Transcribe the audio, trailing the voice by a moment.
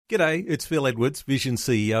G'day, it's Phil Edwards, Vision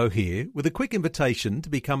CEO here, with a quick invitation to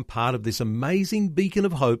become part of this amazing beacon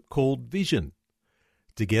of hope called Vision.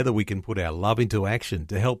 Together we can put our love into action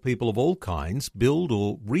to help people of all kinds build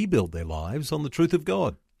or rebuild their lives on the truth of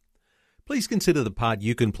God. Please consider the part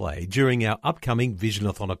you can play during our upcoming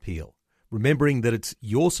Visionathon appeal, remembering that it's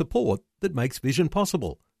your support that makes Vision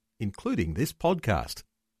possible, including this podcast.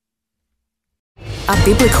 A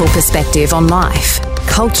biblical perspective on life,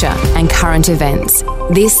 culture and current events.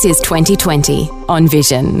 This is 2020 on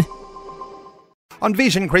Vision. On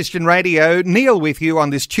Vision Christian Radio, Neil with you on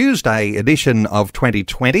this Tuesday edition of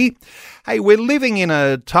 2020. Hey, we're living in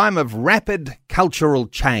a time of rapid cultural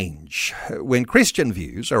change, when Christian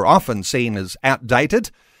views are often seen as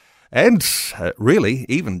outdated and really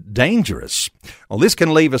even dangerous. Well, this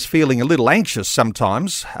can leave us feeling a little anxious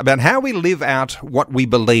sometimes about how we live out what we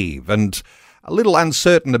believe, and a little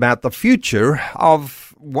uncertain about the future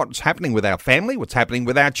of what's happening with our family, what's happening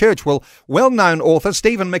with our church. Well, well-known author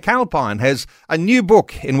Stephen McAlpine has a new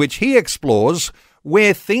book in which he explores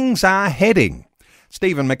where things are heading.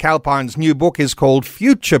 Stephen McAlpine's new book is called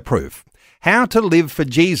Future Proof: How to Live for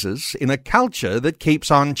Jesus in a Culture That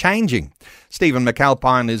Keeps on Changing. Stephen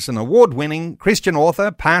McAlpine is an award-winning Christian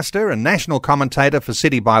author, pastor and national commentator for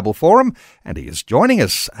City Bible Forum, and he is joining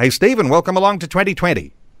us. Hey, Stephen, welcome along to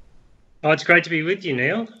 2020. Oh, it's great to be with you,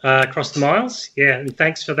 Neil, across the miles. Yeah, and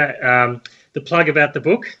thanks for that. The plug about the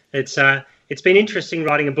book. It's been interesting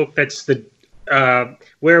writing a book that's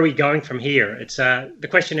where are we going from here? It's the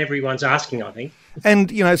question everyone's asking, I think.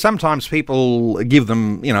 And, sometimes people give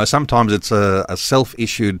them, sometimes it's a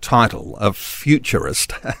self-issued title of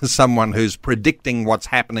futurist, someone who's predicting what's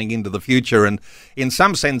happening into the future. And in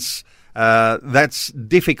some sense, that's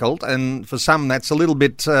difficult, and for some that's a little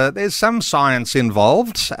bit, there's some science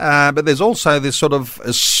involved, but there's also this sort of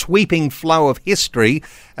a sweeping flow of history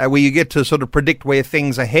where you get to sort of predict where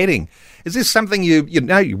things are heading. Is this something you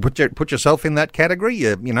put yourself in that category?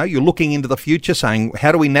 You're looking into the future saying,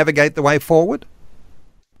 how do we navigate the way forward?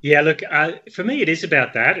 Yeah, look, for me, it is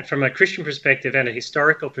about that. From a Christian perspective and a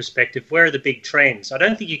historical perspective, where are the big trends? I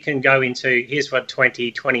don't think you can go into, here's what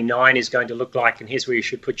 2029 is going to look like, and here's where you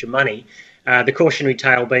should put your money. The cautionary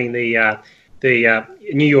tale being the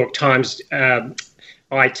New York Times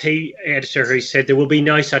IT editor who said there will be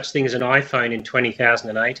no such thing as an iPhone in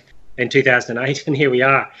 2008, and here we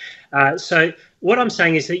are. So what I'm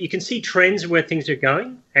saying is that you can see trends where things are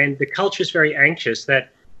going, and the culture is very anxious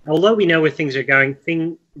that although we know where things are going,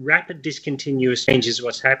 rapid discontinuous change is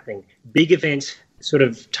what's happening. Big events sort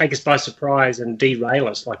of take us by surprise and derail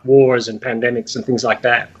us, like wars and pandemics and things like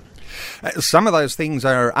that. Some of those things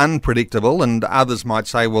are unpredictable, and others might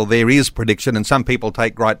say, well, there is prediction, and some people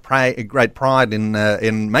take great pride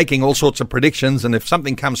in making all sorts of predictions, and if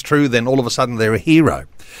something comes true, then all of a sudden they're a hero.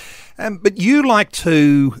 But you like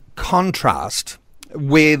to contrast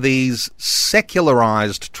where these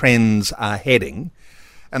secularized trends are heading,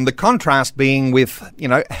 and the contrast being with,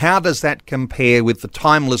 how does that compare with the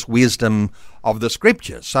timeless wisdom of the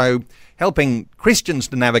Scripture? So helping Christians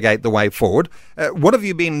to navigate the way forward. What have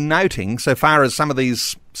you been noting so far as some of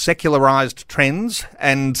these secularized trends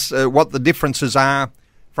and what the differences are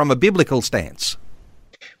from a biblical stance?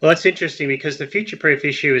 Well, that's interesting because the future-proof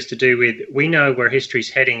issue is to do with, we know where history's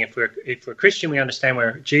heading. If we're Christian, we understand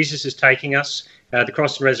where Jesus is taking us. The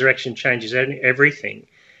cross and resurrection changes everything.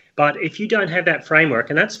 But if you don't have that framework,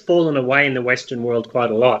 and that's fallen away in the Western world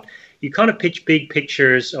quite a lot, you kind of pitch big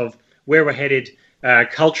pictures of where we're headed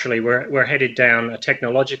culturally. We're headed down a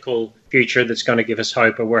technological future that's going to give us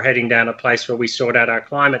hope, or we're heading down a place where we sort out our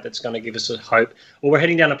climate that's going to give us a hope, or we're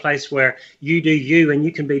heading down a place where you do you and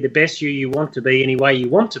you can be the best you want to be any way you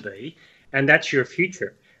want to be, and that's your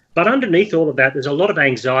future. But underneath all of that, there's a lot of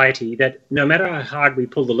anxiety that no matter how hard we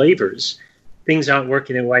pull the levers, things aren't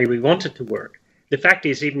working the way we want it to work. The fact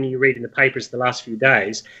is, even you read in the papers the last few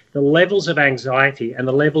days, the levels of anxiety and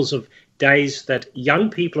the levels of days that young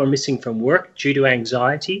people are missing from work due to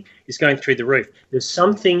anxiety is going through the roof. There's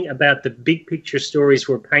something about the big picture stories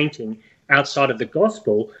we're painting outside of the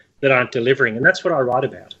gospel that aren't delivering, and that's what I write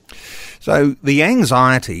about. So the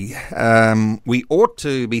anxiety, we ought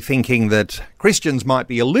to be thinking that Christians might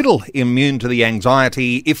be a little immune to the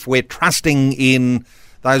anxiety if we're trusting in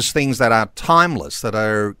those things that are timeless, that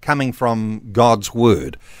are coming from God's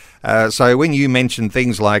Word. So when you mention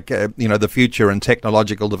things like, the future and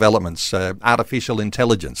technological developments, artificial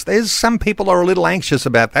intelligence, there's some people are a little anxious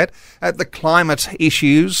about that. The climate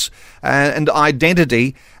issues and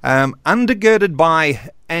identity, undergirded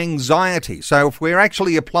by anxiety. So if we're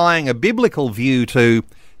actually applying a biblical view to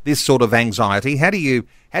this sort of anxiety, how do you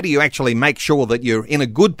actually make sure that you're in a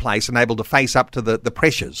good place and able to face up to the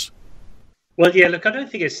pressures? Well, yeah, look, I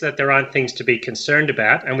don't think it's that there aren't things to be concerned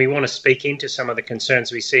about, and we want to speak into some of the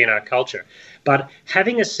concerns we see in our culture. But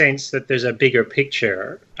having a sense that there's a bigger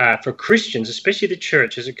picture for Christians, especially the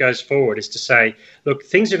church as it goes forward, is to say, look,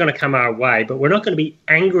 things are going to come our way, but we're not going to be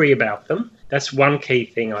angry about them. That's one key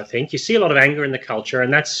thing, I think. You see a lot of anger in the culture,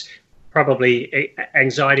 and that's probably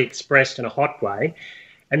anxiety expressed in a hot way.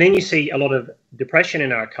 And then you see a lot of depression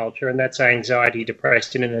in our culture, and that's anxiety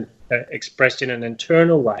expressed in an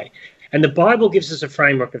internal way. And the Bible gives us a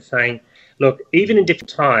framework of saying, look, even in difficult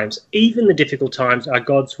times, even the difficult times are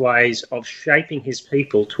God's ways of shaping his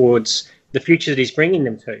people towards the future that he's bringing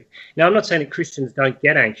them to. Now, I'm not saying that Christians don't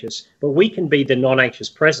get anxious, but we can be the non-anxious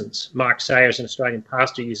presence. Mark Sayers, an Australian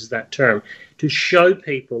pastor, uses that term to show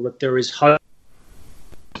people that there is hope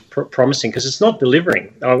promising, because it's not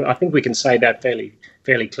delivering. I think we can say that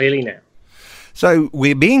fairly clearly now. So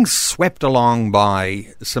we're being swept along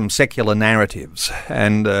by some secular narratives,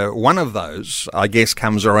 and one of those, I guess,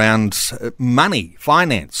 comes around money,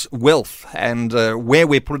 finance, wealth, and where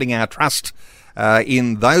we're putting our trust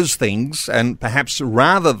in those things, and perhaps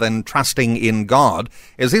rather than trusting in God.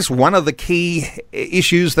 Is this one of the key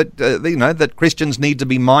issues that that Christians need to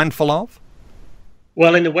be mindful of?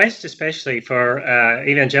 Well, in the West, especially for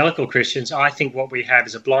evangelical Christians, I think what we have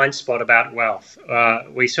is a blind spot about wealth.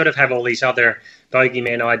 We sort of have all these other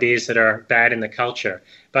bogeyman ideas that are bad in the culture,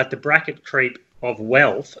 but the bracket creep of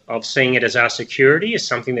wealth, of seeing it as our security, is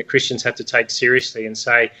something that Christians have to take seriously and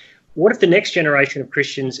say, what if the next generation of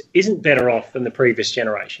Christians isn't better off than the previous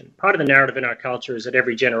generation? Part of the narrative in our culture is that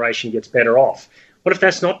every generation gets better off. What if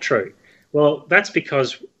that's not true? Well, that's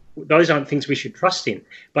because those aren't things we should trust in.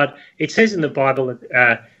 But it says in the Bible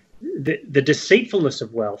that the deceitfulness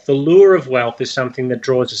of wealth, the lure of wealth, is something that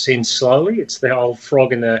draws us in slowly. It's the old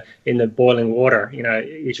frog in the boiling water.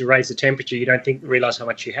 As you raise the temperature, you don't realize how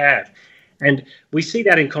much you have. And we see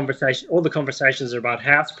that in conversation. All the conversations are about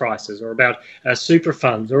house prices or about super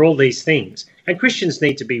funds or all these things. And Christians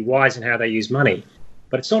need to be wise in how they use money.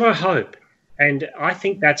 But it's not our hope. And I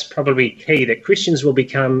think that's probably key, that Christians will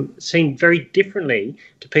become seen very differently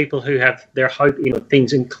to people who have their hope in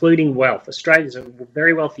things, including wealth. Australia's a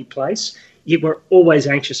very wealthy place, yet we're always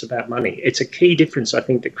anxious about money. It's a key difference, I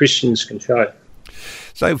think, that Christians can show.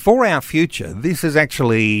 So for our future, this is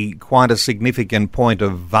actually quite a significant point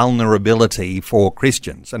of vulnerability for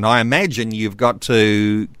Christians. And I imagine you've got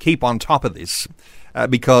to keep on top of this.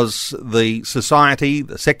 Because the society,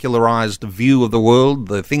 the secularized view of the world,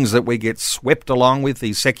 the things that we get swept along with,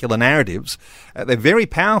 these secular narratives, they're very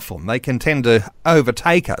powerful and they can tend to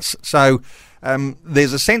overtake us. So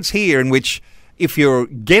there's a sense here in which if you're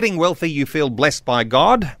getting wealthy, you feel blessed by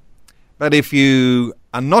God. But if you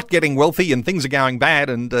are not getting wealthy and things are going bad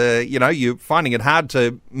and, you're finding it hard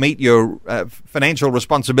to meet your financial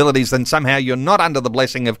responsibilities, then somehow you're not under the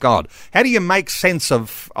blessing of God. How do you make sense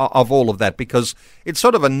of all of that? Because it's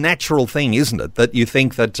sort of a natural thing, isn't it, that you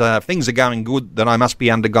think that if things are going good, then I must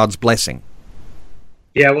be under God's blessing.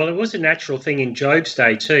 Yeah, well, it was a natural thing in Job's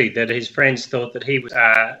day too, that his friends thought that he was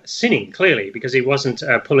sinning, clearly, because he wasn't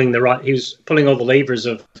he was pulling all the levers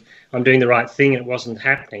of, I'm doing the right thing, and it wasn't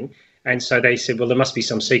happening. And so they said, well, there must be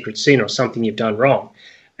some secret sin or something you've done wrong.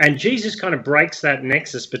 And Jesus kind of breaks that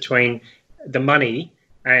nexus between the money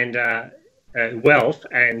and wealth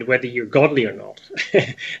and whether you're godly or not,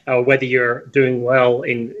 or whether you're doing well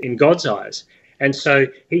in God's eyes. And so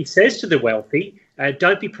he says to the wealthy,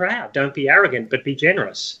 don't be proud, don't be arrogant, but be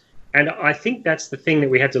generous. And I think that's the thing that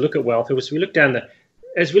we have to look at wealth. As we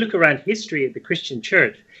look around history of the Christian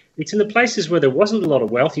church, it's in the places where there wasn't a lot of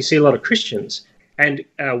wealth, you see a lot of Christians. And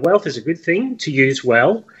wealth is a good thing to use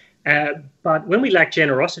well. But when we lack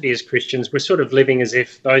generosity as Christians, we're sort of living as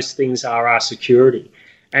if those things are our security.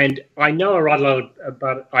 And I know I write a lot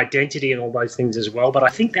about identity and all those things as well, but I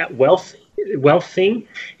think that wealth thing,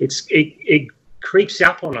 it creeps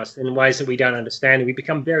up on us in ways that we don't understand. And we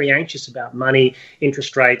become very anxious about money,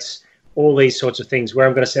 interest rates, all these sorts of things, where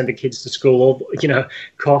I'm going to send the kids to school, all,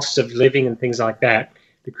 costs of living and things like that.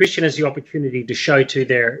 The Christian has the opportunity to show to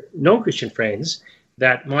their non-Christian friends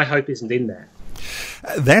that my hope isn't in that.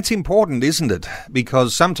 That's important, isn't it?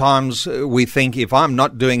 Because sometimes we think if I'm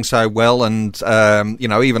not doing so well and,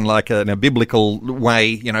 even like in a biblical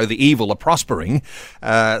way, the evil are prospering,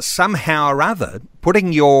 somehow or other,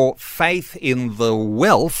 putting your faith in the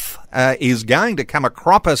wealth is going to come a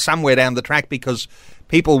cropper somewhere down the track, because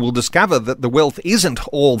people will discover that the wealth isn't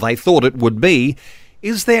all they thought it would be.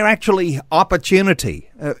 Is there actually opportunity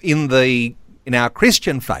in our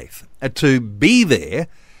Christian faith to be there,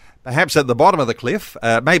 perhaps at the bottom of the cliff?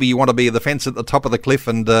 Maybe you want to be the fence at the top of the cliff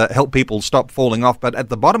and help people stop falling off, but at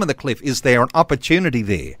the bottom of the cliff, is there an opportunity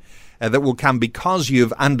there that will come because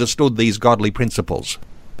you've understood these godly principles?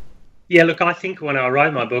 Yeah, look, I think when I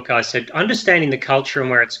wrote my book, I said understanding the culture and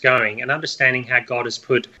where it's going and understanding how God has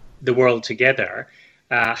put the world together,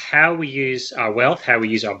 how we use our wealth, how we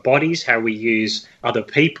use our bodies, how we use other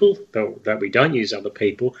people, though that we don't use other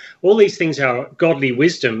people. All these things are godly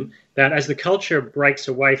wisdom that as the culture breaks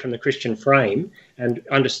away from the Christian frame and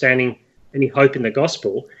understanding any hope in the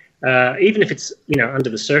gospel, even if it's, under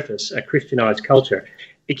the surface, a Christianized culture,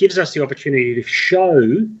 it gives us the opportunity to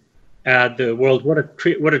show the world what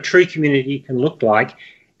a true community can look like,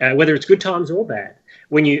 whether it's good times or bad.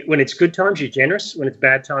 When it's good times, you're generous. When it's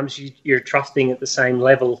bad times, you're trusting at the same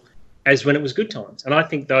level as when it was good times. And I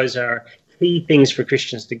think those are key things for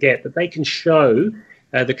Christians to get, that they can show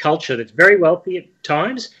the culture that's very wealthy at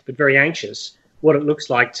times, but very anxious, what it looks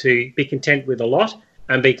like to be content with a lot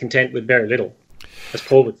and be content with very little, as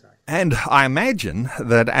Paul would say. And I imagine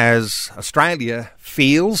that as Australia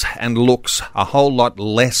feels and looks a whole lot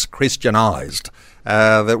less Christianised,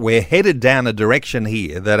 that we're headed down a direction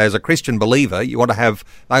here that as a Christian believer, you want to have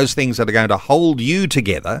those things that are going to hold you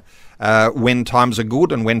together when times are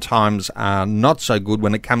good and when times are not so good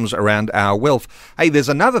when it comes around our wealth. Hey, there's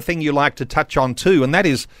another thing you like to touch on too, and that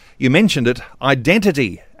is, you mentioned it,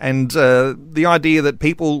 identity, and the idea that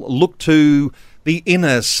people look to the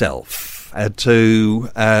inner self to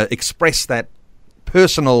express that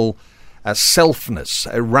personal selfness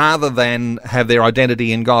rather than have their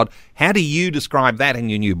identity in God. How do you describe that in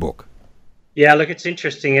your new book? Yeah, look, it's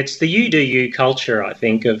interesting. It's the you do you culture, I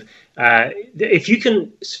think, of if you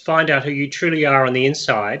can find out who you truly are on the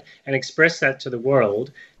inside and express that to the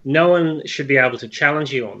world, no one should be able to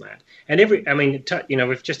challenge you on that. And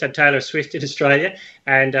we've just had Taylor Swift in Australia,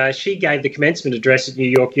 and she gave the commencement address at New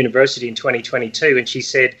York University in 2022, and she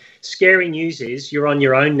said, scary news is you're on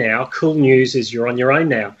your own now. Cool news is you're on your own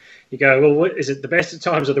now. You go, well, what, is it the best of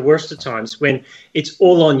times or the worst of times? When it's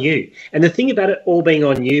all on you. And the thing about it all being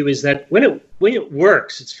on you is that when it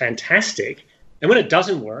works, it's fantastic. And when it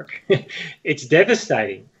doesn't work, it's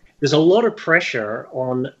devastating. There's a lot of pressure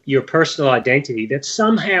on your personal identity that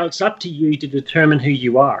somehow it's up to you to determine who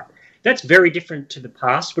you are. That's very different to the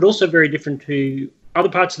past, but also very different to other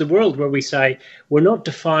parts of the world where we say we're not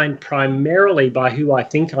defined primarily by who I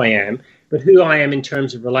think I am, but who I am in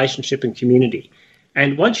terms of relationship and community.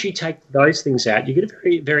 And once you take those things out, you get a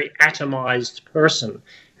very, very atomized person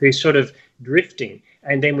who's sort of drifting.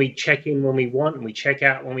 And then we check in when we want and we check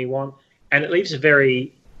out when we want. And it leaves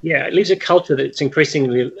a culture that's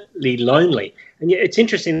increasingly lonely. And yet it's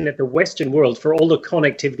interesting that the Western world, for all the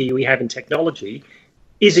connectivity we have in technology,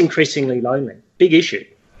 is increasingly lonely. Big issue.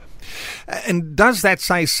 And does that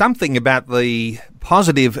say something about the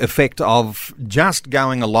positive effect of just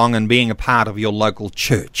going along and being a part of your local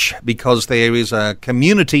church? Because there is a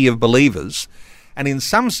community of believers, and in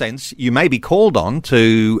some sense you may be called on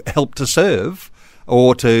to help to serve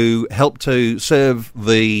or to help to serve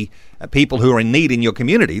the people who are in need in your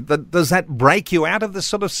community. Does that break you out of this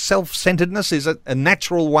sort of self-centeredness? Is it a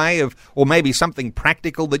natural way of, or maybe something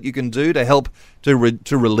practical that you can do to help to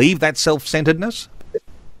relieve that self-centeredness?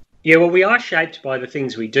 Yeah, well, we are shaped by the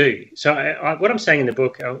things we do. So what I'm saying in the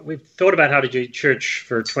book, we've thought about how to do church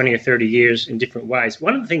for 20 or 30 years in different ways.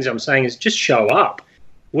 One of the things I'm saying is just show up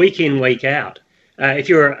week in, week out. If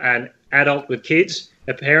you're an adult with kids,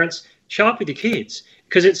 parents, show up with your kids,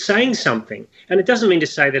 because it's saying something. And it doesn't mean to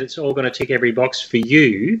say that it's all going to tick every box for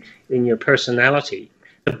you in your personality.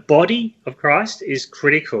 The body of Christ is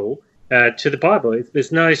critical to the Bible.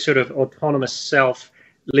 There's no sort of autonomous self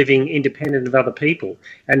living independent of other people.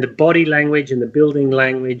 And the body language and the building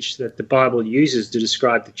language that the Bible uses to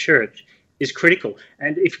describe the church is critical.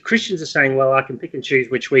 And if Christians are saying, well, I can pick and choose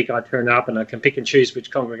which week I turn up and I can pick and choose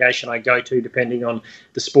which congregation I go to depending on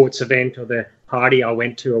the sports event or the party I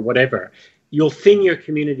went to or whatever, you'll thin your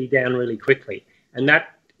community down really quickly. And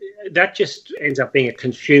that just ends up being a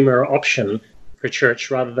consumer option for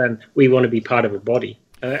church rather than we want to be part of a body.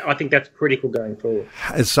 I think that's critical going forward.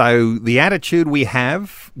 So the attitude we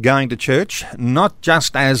have going to church, not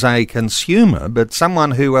just as a consumer, but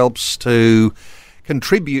someone who helps to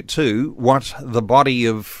contribute to what the body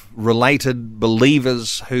of related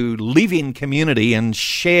believers who live in community and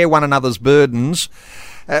share one another's burdens.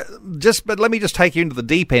 But let me just take you into the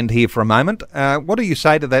deep end here for a moment. What do you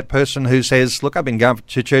say to that person who says, look, I've been going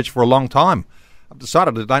to church for a long time. I've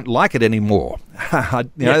decided I don't like it anymore.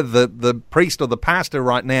 The priest or the pastor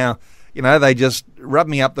right now, they just rub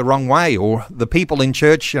me up the wrong way, or the people in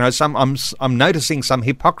church, I'm noticing some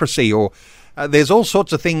hypocrisy, or there's all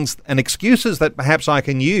sorts of things and excuses that perhaps I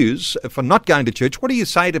can use for not going to church. What do you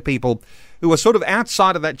say to people who are sort of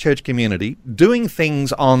outside of that church community, doing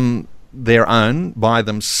things on their own by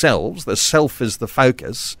themselves. The self is the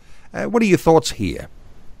focus. What are your thoughts here?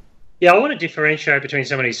 Yeah, I want to differentiate between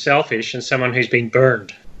someone who's selfish and someone who's been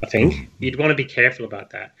burned, I think. You'd want to be careful about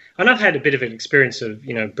that. And I've had a bit of an experience of,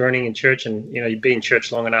 burning in church, and, you be in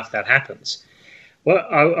church long enough, that happens. Well,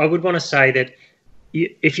 I would want to say that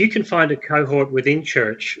if you can find a cohort within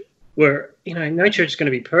church where, no church is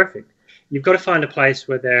going to be perfect, you've got to find a place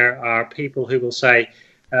where there are people who will say,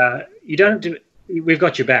 we've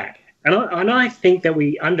got your back. And I think that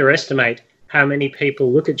we underestimate how many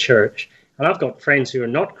people look at church. And I've got friends who are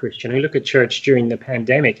not Christian who look at church during the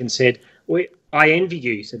pandemic and said, I envy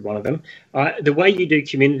you, said one of them. The way you do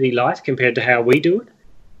community life compared to how we do it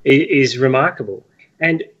is remarkable.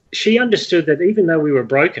 And she understood that even though we were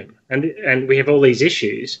broken and we have all these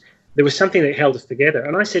issues, there was something that held us together.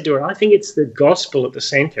 And I said to her, I think it's the gospel at the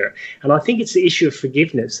centre. And I think it's the issue of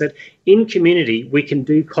forgiveness, that in community we can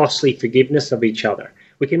do costly forgiveness of each other.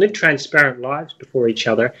 We can live transparent lives before each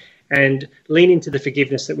other and lean into the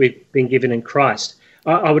forgiveness that we've been given in Christ.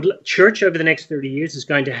 Church over the next 30 years is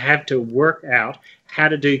going to have to work out how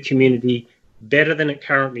to do community better than it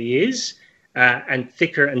currently is, and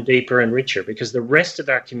thicker and deeper and richer, because the rest of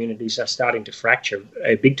our communities are starting to fracture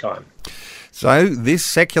big time. So this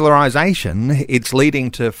secularisation, it's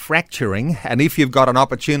leading to fracturing, and if you've got an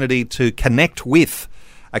opportunity to connect with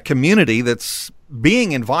a community that's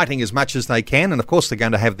being inviting as much as they can, and of course they're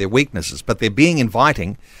going to have their weaknesses, but they're being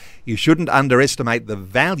inviting, you shouldn't underestimate the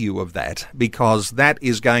value of that, because that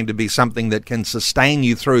is going to be something that can sustain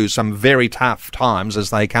you through some very tough times as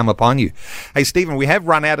they come upon you. Hey, Stephen, we have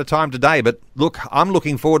run out of time today, but look, I'm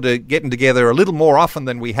looking forward to getting together a little more often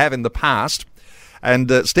than we have in the past.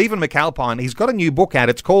 And Stephen McAlpine, he's got a new book out.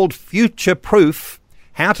 It's called Future Proof: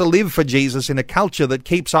 How to Live for Jesus in a Culture That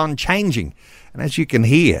Keeps on Changing. And as you can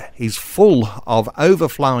hear, he's full of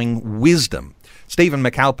overflowing wisdom. Stephen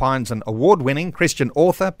McAlpine's an award-winning Christian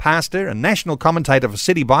author, pastor, and national commentator for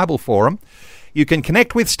City Bible Forum. You can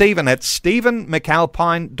connect with Stephen at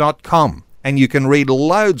stephenmcalpine.com, and you can read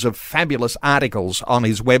loads of fabulous articles on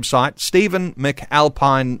his website,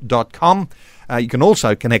 stephenmcalpine.com. You can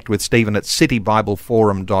also connect with Stephen at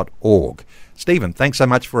citybibleforum.org. Stephen, thanks so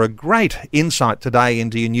much for a great insight today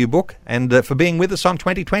into your new book and for being with us on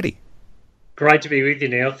 2020. Great to be with you,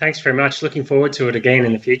 Neil. Thanks very much. Looking forward to it again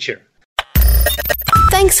in the future.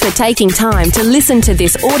 Thanks for taking time to listen to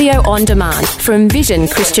this audio on demand from Vision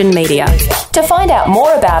Christian Media. To find out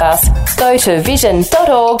more about us, go to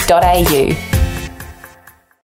vision.org.au.